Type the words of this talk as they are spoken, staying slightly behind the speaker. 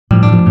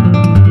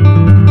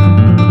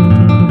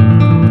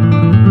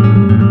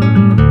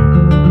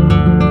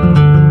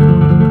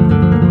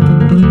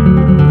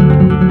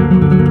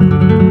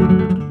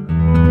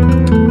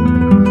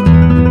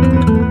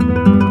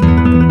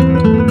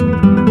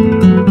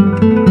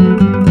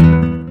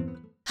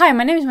Hi,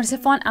 my name is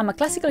Merce. I'm a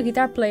classical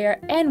guitar player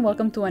and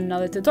welcome to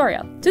another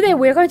tutorial. Today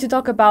we are going to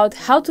talk about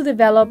how to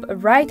develop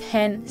right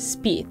hand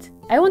speed.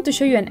 I want to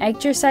show you an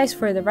exercise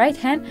for the right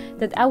hand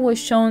that I was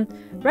shown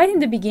right in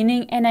the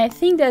beginning, and I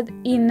think that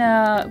in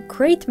a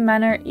great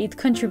manner it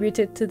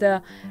contributed to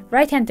the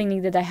right hand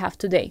technique that I have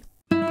today.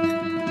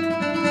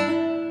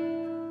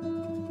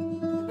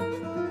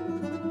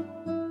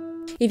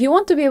 If you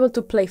want to be able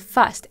to play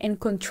fast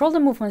and control the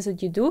movements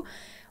that you do,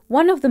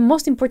 one of the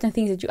most important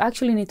things that you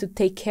actually need to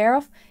take care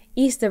of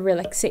is the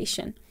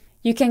relaxation.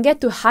 You can get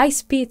to high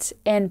speeds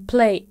and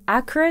play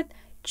accurate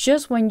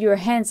just when your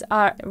hands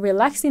are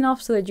relaxed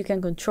enough so that you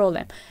can control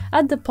them.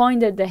 At the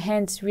point that the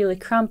hands really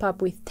cramp up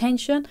with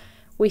tension,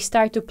 we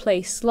start to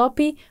play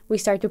sloppy, we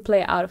start to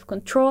play out of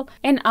control,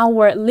 and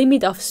our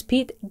limit of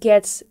speed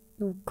gets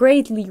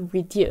greatly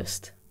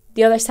reduced.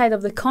 The other side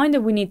of the coin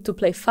that we need to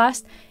play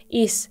fast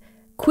is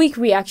quick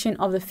reaction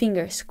of the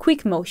fingers,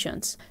 quick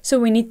motions. So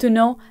we need to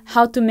know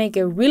how to make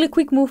a really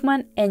quick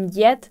movement and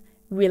yet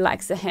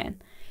relax the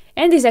hand.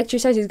 And this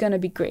exercise is going to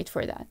be great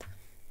for that.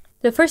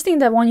 The first thing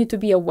that I want you to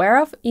be aware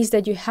of is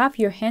that you have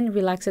your hand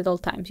relaxed at all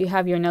times. You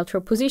have your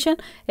neutral position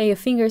and your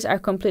fingers are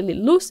completely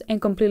loose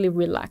and completely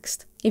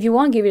relaxed. If you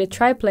want, give it a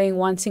try playing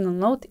one single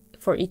note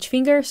for each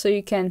finger so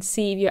you can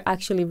see if you're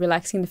actually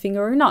relaxing the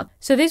finger or not.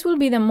 So this will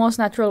be the most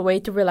natural way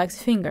to relax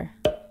the finger.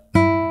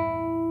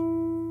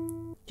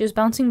 Just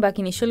bouncing back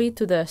initially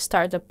to the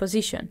startup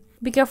position.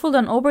 Be careful,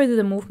 don't overdo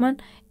the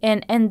movement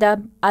and end up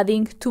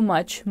adding too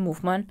much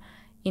movement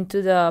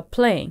into the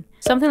playing.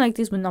 Something like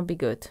this would not be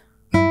good,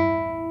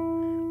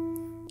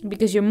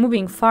 because you're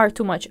moving far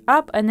too much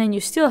up and then you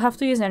still have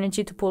to use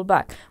energy to pull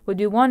back. What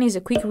you want is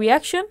a quick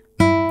reaction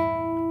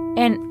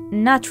and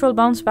natural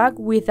bounce back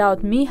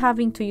without me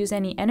having to use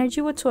any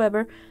energy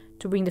whatsoever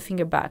to bring the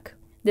finger back.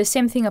 The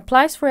same thing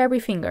applies for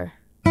every finger.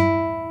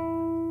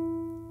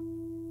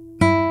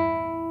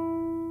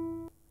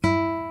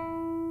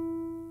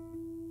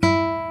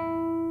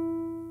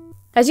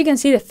 As you can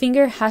see, the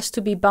finger has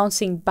to be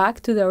bouncing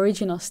back to the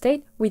original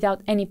state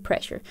without any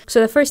pressure. So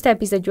the first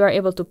step is that you are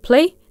able to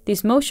play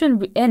this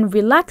motion and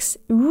relax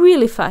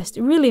really fast,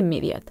 really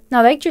immediate.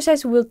 Now the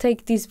exercise will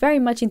take this very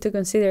much into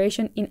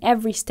consideration in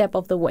every step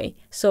of the way,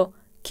 so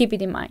keep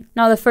it in mind.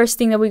 Now the first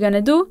thing that we're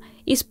gonna do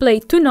is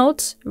play two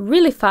notes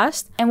really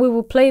fast, and we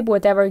will play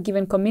whatever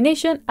given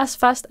combination as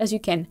fast as you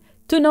can.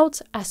 Two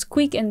notes as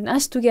quick and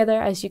as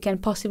together as you can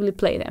possibly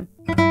play them.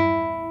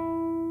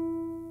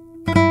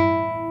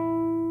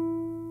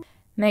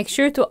 Make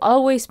sure to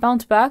always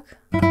bounce back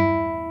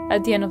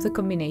at the end of the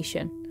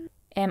combination.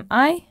 Am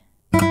I?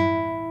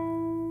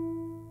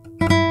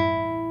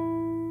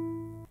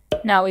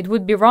 Now, it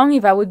would be wrong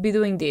if I would be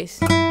doing this.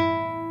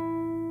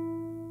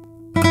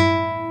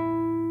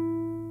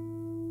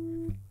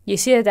 You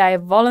see that I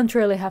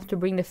voluntarily have to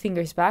bring the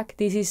fingers back.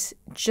 This is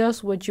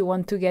just what you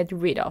want to get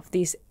rid of,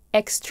 this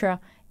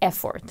extra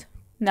effort.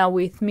 Now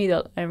with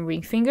middle and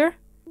ring finger.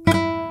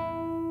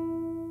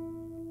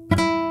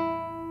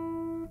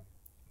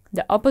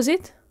 The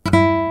opposite.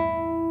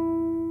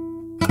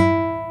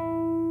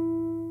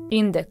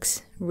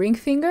 Index, ring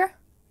finger.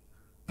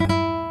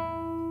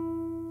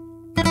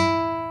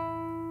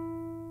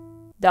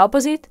 The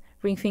opposite,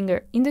 ring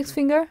finger, index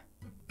finger.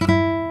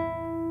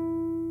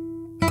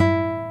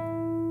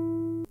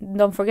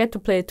 Don't forget to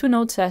play the two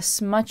notes as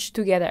much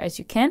together as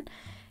you can.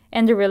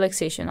 And the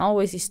relaxation,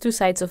 always these two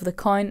sides of the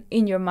coin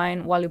in your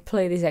mind while you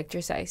play this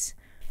exercise.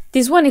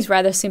 This one is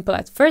rather simple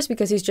at first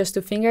because it's just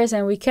two fingers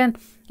and we can,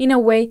 in a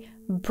way,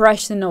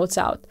 brush the notes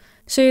out.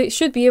 So you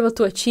should be able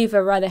to achieve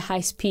a rather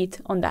high speed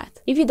on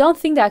that. If you don't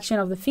think the action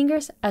of the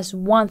fingers as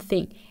one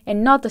thing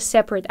and not the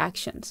separate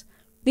actions,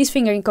 these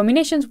fingering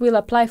combinations will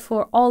apply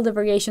for all the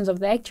variations of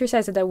the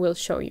exercise that I will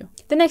show you.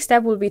 The next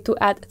step will be to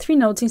add 3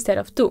 notes instead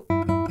of 2.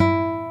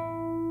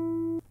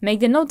 Make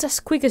the notes as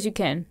quick as you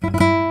can.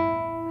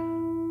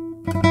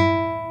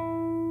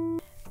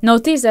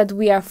 Notice that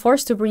we are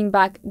forced to bring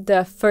back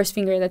the first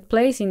finger that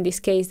plays, in this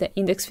case the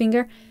index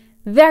finger,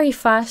 very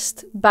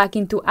fast back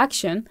into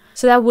action,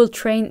 so that will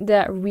train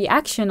the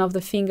reaction of the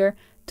finger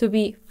to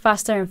be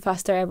faster and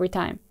faster every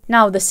time.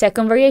 Now the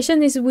second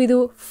variation is we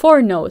do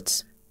 4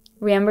 notes.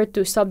 Remember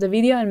to stop the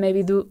video and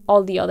maybe do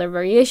all the other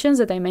variations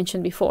that I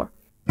mentioned before.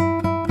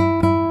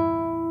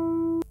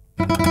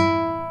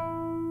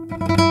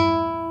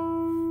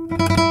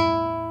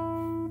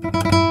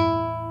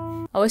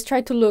 Always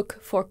try to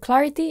look for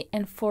clarity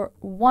and for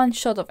one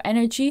shot of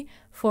energy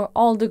for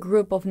all the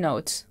group of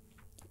notes.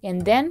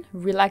 And then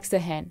relax the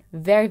hand.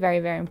 Very, very,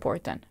 very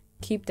important.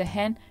 Keep the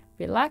hand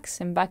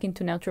relaxed and back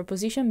into neutral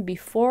position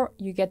before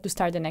you get to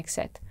start the next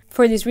set.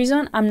 For this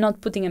reason, I'm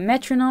not putting a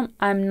metronome.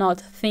 I'm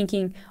not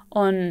thinking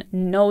on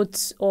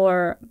notes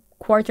or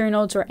quarter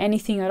notes or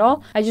anything at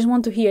all. I just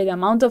want to hear the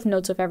amount of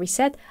notes of every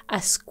set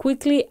as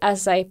quickly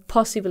as I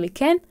possibly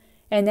can,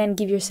 and then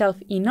give yourself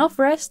enough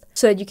rest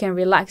so that you can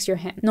relax your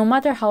hand, no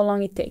matter how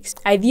long it takes.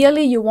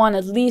 Ideally, you want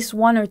at least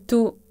 1 or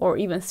 2 or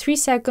even 3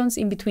 seconds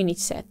in between each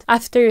set.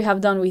 After you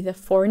have done with the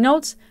 4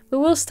 notes, we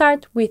will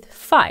start with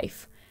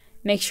 5.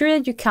 Make sure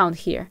that you count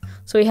here.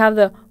 So we have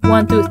the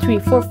 1, 2, 3,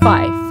 4,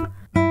 5.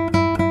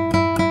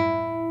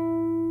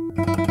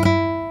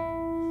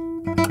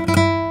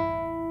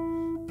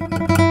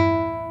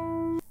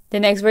 The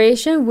next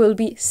variation will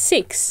be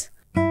 6.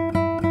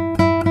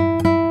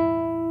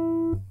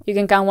 You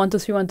can count 1, 2,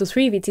 3, 1, 2,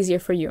 3 if it's easier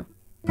for you.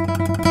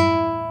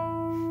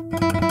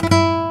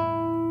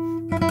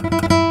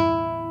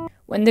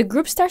 When the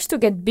group starts to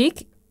get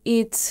big,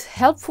 it's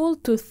helpful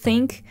to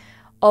think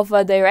of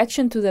a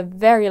direction to the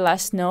very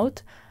last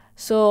note.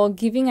 So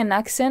giving an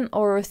accent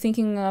or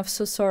thinking of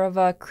some sort of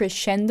a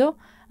crescendo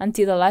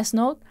until the last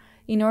note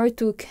in order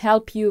to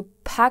help you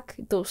pack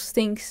those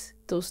things,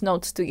 those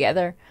notes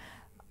together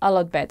a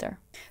lot better.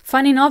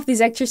 Fun enough, this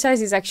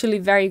exercise is actually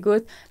very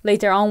good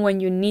later on when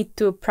you need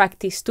to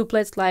practice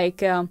tuplets like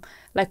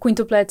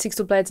quintuplets,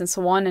 sextuplets, and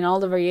so on, and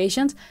all the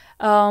variations,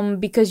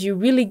 because you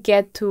really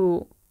get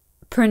to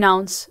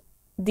pronounce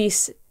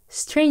this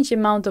strange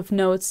amount of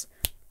notes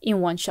in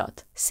one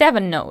shot.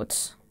 7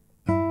 notes.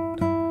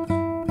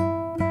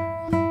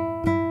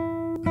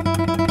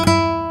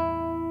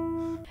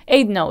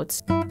 8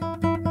 notes.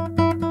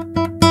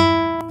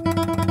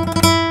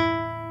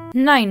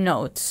 9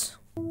 notes.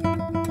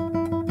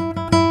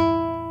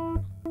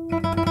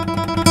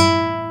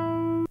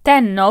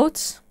 10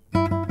 notes.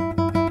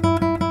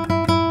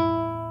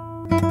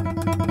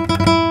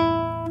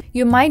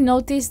 You might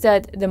notice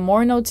that the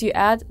more notes you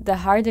add, the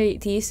harder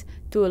it is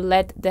to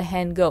let the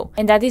hand go.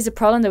 And that is the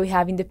problem that we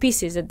have in the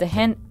pieces, that the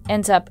hand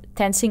ends up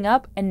tensing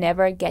up and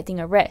never getting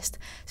a rest.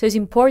 So it's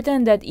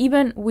important that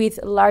even with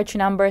large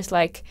numbers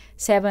like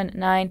 7,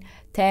 9,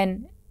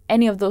 10,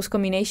 any of those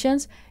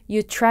combinations,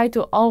 you try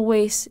to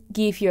always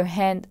give your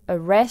hand a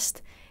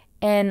rest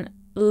and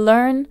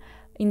learn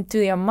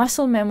into your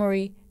muscle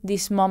memory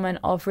this moment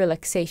of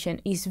relaxation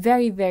is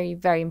very, very,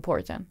 very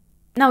important.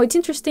 Now, it's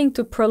interesting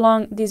to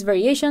prolong these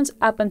variations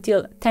up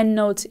until 10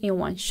 notes in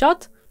one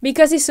shot,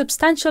 because it's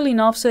substantial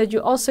enough so that you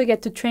also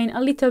get to train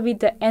a little bit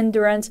the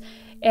endurance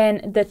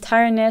and the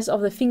tiredness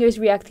of the fingers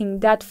reacting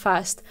that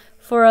fast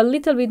for a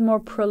little bit more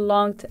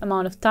prolonged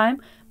amount of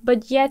time,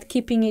 but yet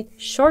keeping it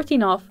short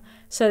enough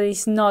so that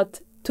it's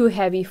not too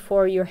heavy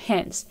for your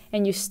hands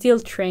and you still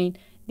train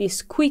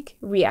this quick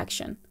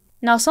reaction.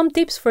 Now, some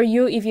tips for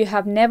you if you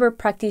have never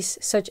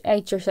practiced such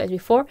exercise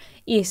before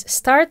is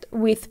start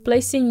with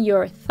placing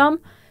your thumb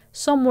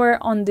somewhere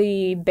on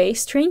the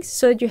bass strings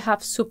so that you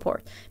have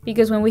support.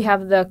 Because when we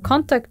have the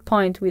contact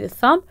point with the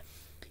thumb,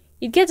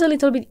 it gets a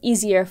little bit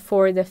easier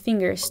for the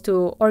fingers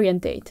to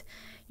orientate.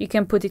 You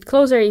can put it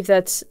closer if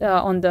that's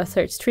on the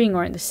 3rd string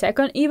or in the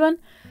 2nd even,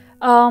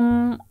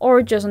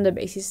 or just on the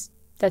basses,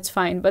 that's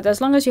fine. But as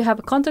long as you have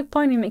a contact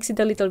point, it makes it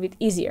a little bit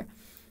easier.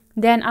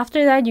 Then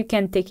after that, you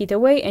can take it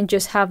away and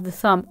just have the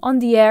thumb on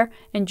the air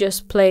and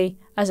just play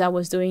as I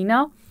was doing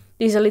now.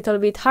 This is a little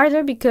bit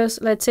harder because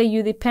let's say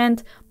you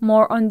depend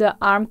more on the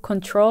arm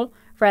control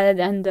rather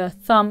than the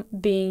thumb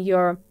being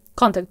your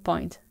contact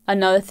point.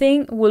 Another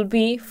thing will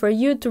be for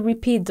you to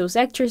repeat those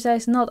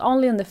exercises not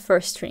only on the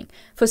 1st string.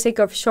 For sake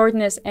of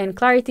shortness and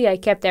clarity, I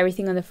kept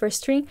everything on the 1st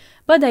string,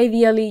 but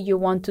ideally you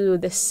want to do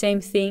the same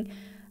thing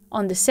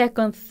on the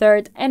 2nd,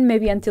 3rd, and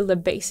maybe until the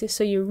basses,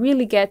 so you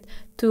really get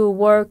to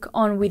work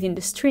on within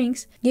the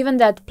strings, given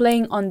that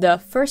playing on the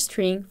 1st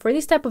string for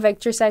this type of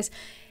exercise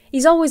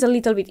is always a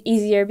little bit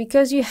easier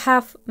because you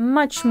have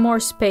much more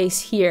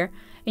space here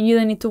and you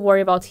don't need to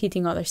worry about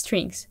hitting other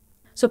strings.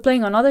 So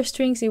playing on other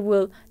strings, it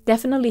will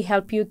definitely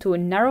help you to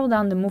narrow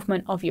down the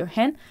movement of your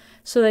hand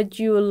so that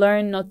you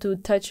learn not to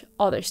touch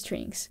other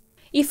strings.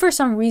 If for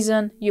some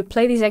reason you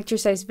play this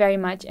exercise very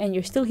much and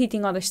you're still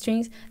hitting other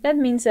strings, that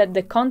means that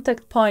the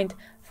contact point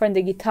from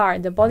the guitar,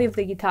 the body of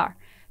the guitar,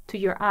 to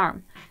your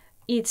arm,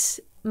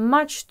 it's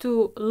much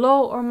too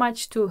low or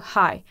much too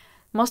high.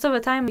 Most of the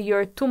time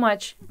you're too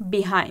much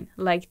behind,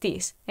 like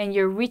this, and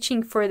you're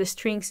reaching for the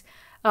strings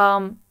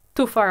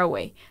too far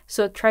away.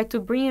 So try to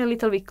bring it a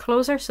little bit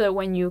closer so that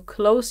when you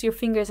close your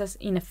fingers as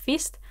in a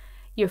fist,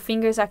 your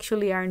fingers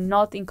actually are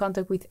not in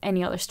contact with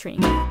any other string.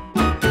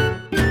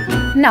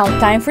 Now,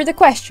 time for the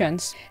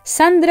questions.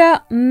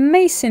 Sandra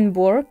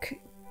Meisenburg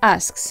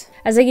asks,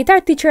 as a guitar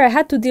teacher, I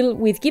had to deal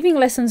with giving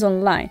lessons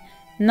online.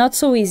 Not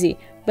so easy,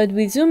 but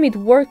with Zoom it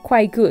worked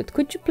quite good.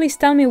 Could you please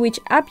tell me which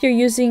app you're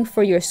using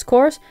for your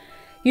scores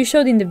you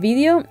showed in the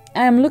video?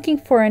 I am looking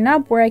for an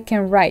app where I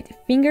can write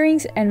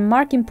fingerings and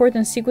mark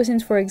important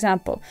sequences, for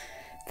example.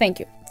 Thank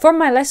you. For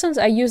my lessons,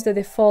 I use the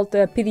default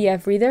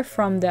PDF reader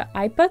from the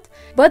iPad,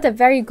 but a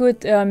very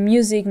good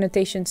music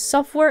notation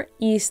software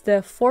is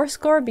the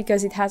Fourscore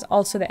because it has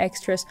also the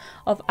extras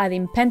of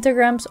adding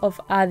pentagrams,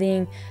 of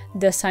adding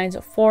the signs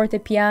of forte,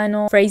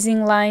 piano,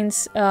 phrasing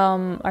lines,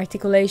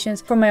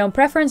 articulations. For my own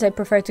preference, I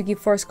prefer to give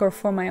Fourscore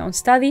for my own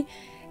study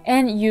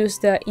and use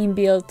the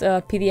inbuilt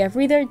PDF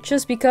reader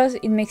just because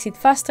it makes it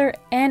faster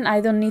and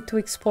I don't need to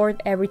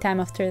export every time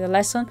after the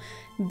lesson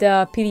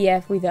the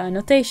PDF with the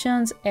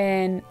annotations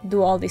and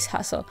do all this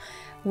hassle.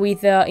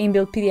 With the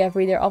inbuilt PDF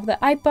reader of the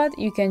iPad,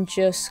 you can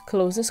just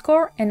close the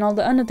score and all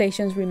the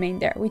annotations remain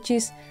there, which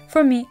is,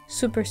 for me,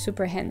 super,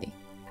 super handy.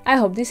 I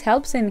hope this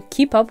helps and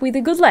keep up with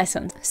the good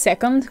lessons.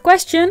 Second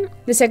question.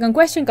 The second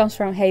question comes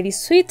from Heidi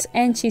Sweets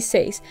and she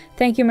says,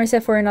 "Thank you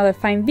Merce for another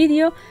fine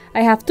video.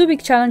 I have two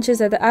big challenges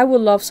that I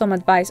would love some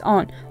advice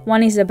on.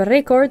 One is the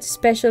record,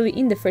 especially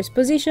in the first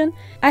position.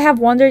 I have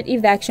wondered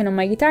if the action on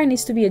my guitar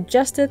needs to be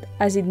adjusted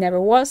as it never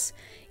was.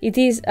 It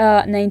is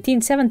a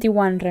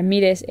 1971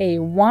 Ramirez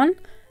A1.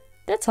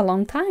 That's a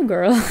long time,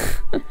 girl.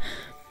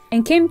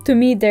 And came to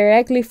me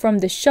directly from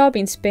the shop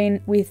in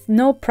Spain with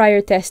no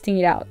prior testing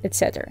it out,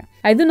 etc.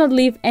 I do not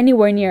live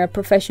anywhere near a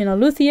professional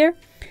luthier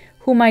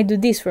who might do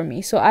this for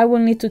me, so I will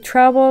need to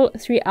travel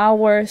 3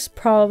 hours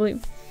probably.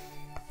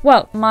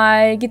 Well,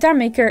 my guitar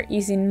maker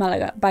is in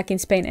Malaga, back in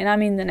Spain, and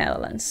I'm in the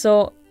Netherlands,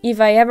 so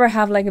if I ever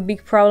have like a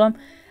big problem,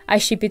 I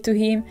ship it to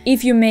him.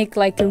 If you make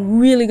like a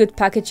really good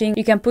packaging,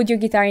 you can put your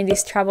guitar in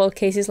these travel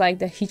cases like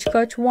the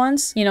Hitchcock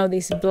ones, you know,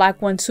 these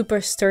black ones,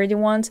 super sturdy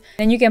ones.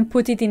 Then you can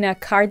put it in a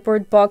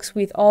cardboard box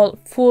with all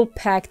full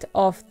packed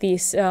of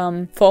this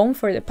foam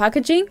for the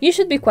packaging. You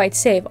should be quite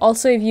safe.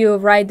 Also, if you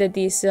write that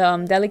this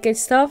delicate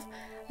stuff,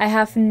 I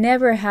have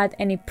never had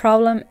any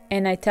problem,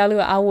 and I tell you,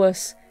 I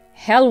was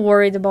hell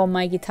worried about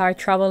my guitar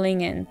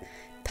traveling and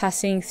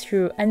passing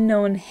through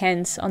unknown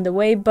hands on the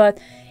way, but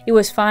it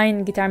was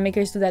fine. Guitar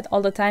makers do that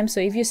all the time, so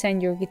if you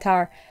send your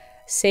guitar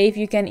safe,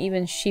 you can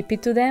even ship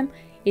it to them.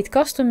 It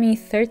cost me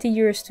 30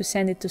 euros to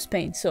send it to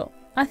Spain, so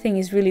I think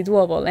it's really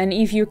doable. And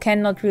if you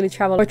cannot really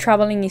travel or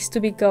traveling is too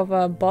big of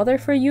a bother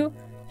for you,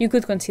 you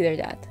could consider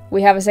that.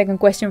 We have a second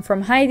question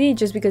from Heidi.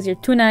 Just because you're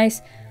too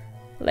nice,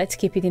 let's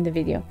keep it in the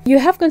video. You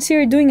have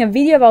considered doing a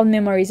video about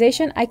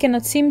memorization. I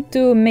cannot seem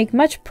to make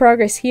much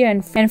progress here,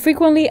 and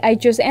frequently I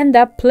just end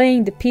up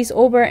playing the piece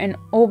over and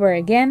over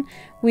again,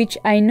 which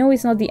I know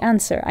is not the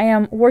answer. I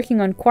am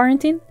working on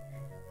quarantine.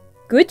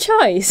 Good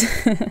choice!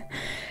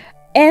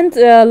 And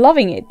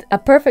loving it. A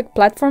perfect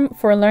platform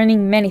for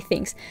learning many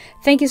things.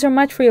 Thank you so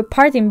much for your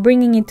part in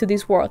bringing it to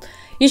this world.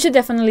 You should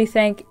definitely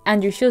thank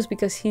Andrew Schultz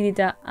because he did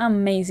an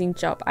amazing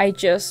job. I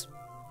just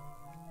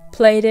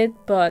played it,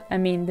 but I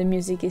mean, the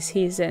music is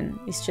his and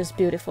it's just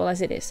beautiful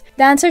as it is.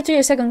 The answer to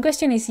your second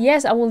question is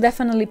yes, I will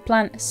definitely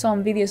plan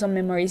some videos on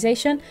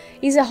memorization.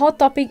 It's a hot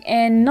topic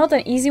and not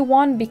an easy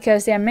one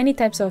because there are many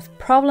types of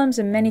problems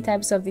and many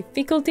types of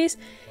difficulties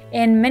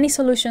and many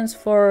solutions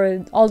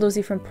for all those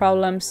different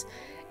problems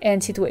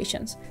and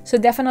situations. So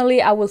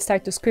definitely I will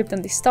start to script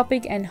on this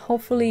topic, and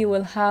hopefully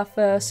we'll have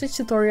such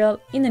tutorial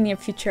in the near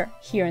future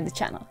here on the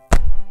channel.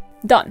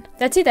 Done.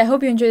 That's it. I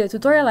hope you enjoyed the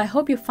tutorial. I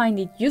hope you find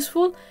it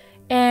useful.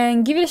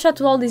 And give it a shot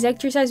to all these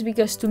exercises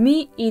because to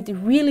me it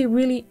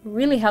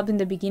really helped in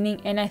the beginning,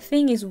 and I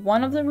think is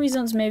one of the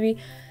reasons maybe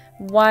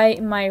why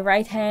my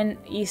right hand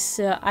is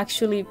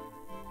actually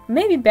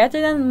maybe better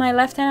than my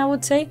left hand, I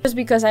would say, just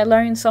because I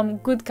learned some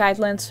good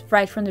guidelines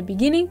right from the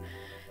beginning.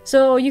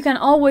 So you can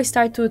always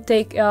start to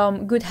take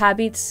good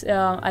habits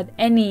at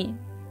any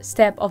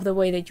step of the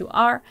way that you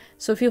are,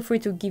 so feel free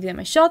to give them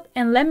a shot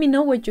and let me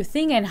know what you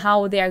think and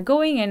how they are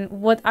going and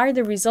what are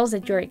the results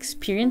that you're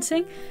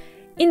experiencing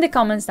in the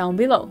comments down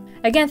below.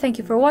 Again, thank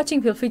you for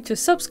watching. Feel free to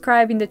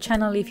subscribe in the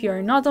channel if you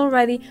are not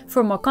already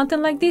for more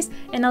content like this,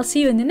 and I'll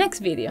see you in the next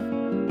video.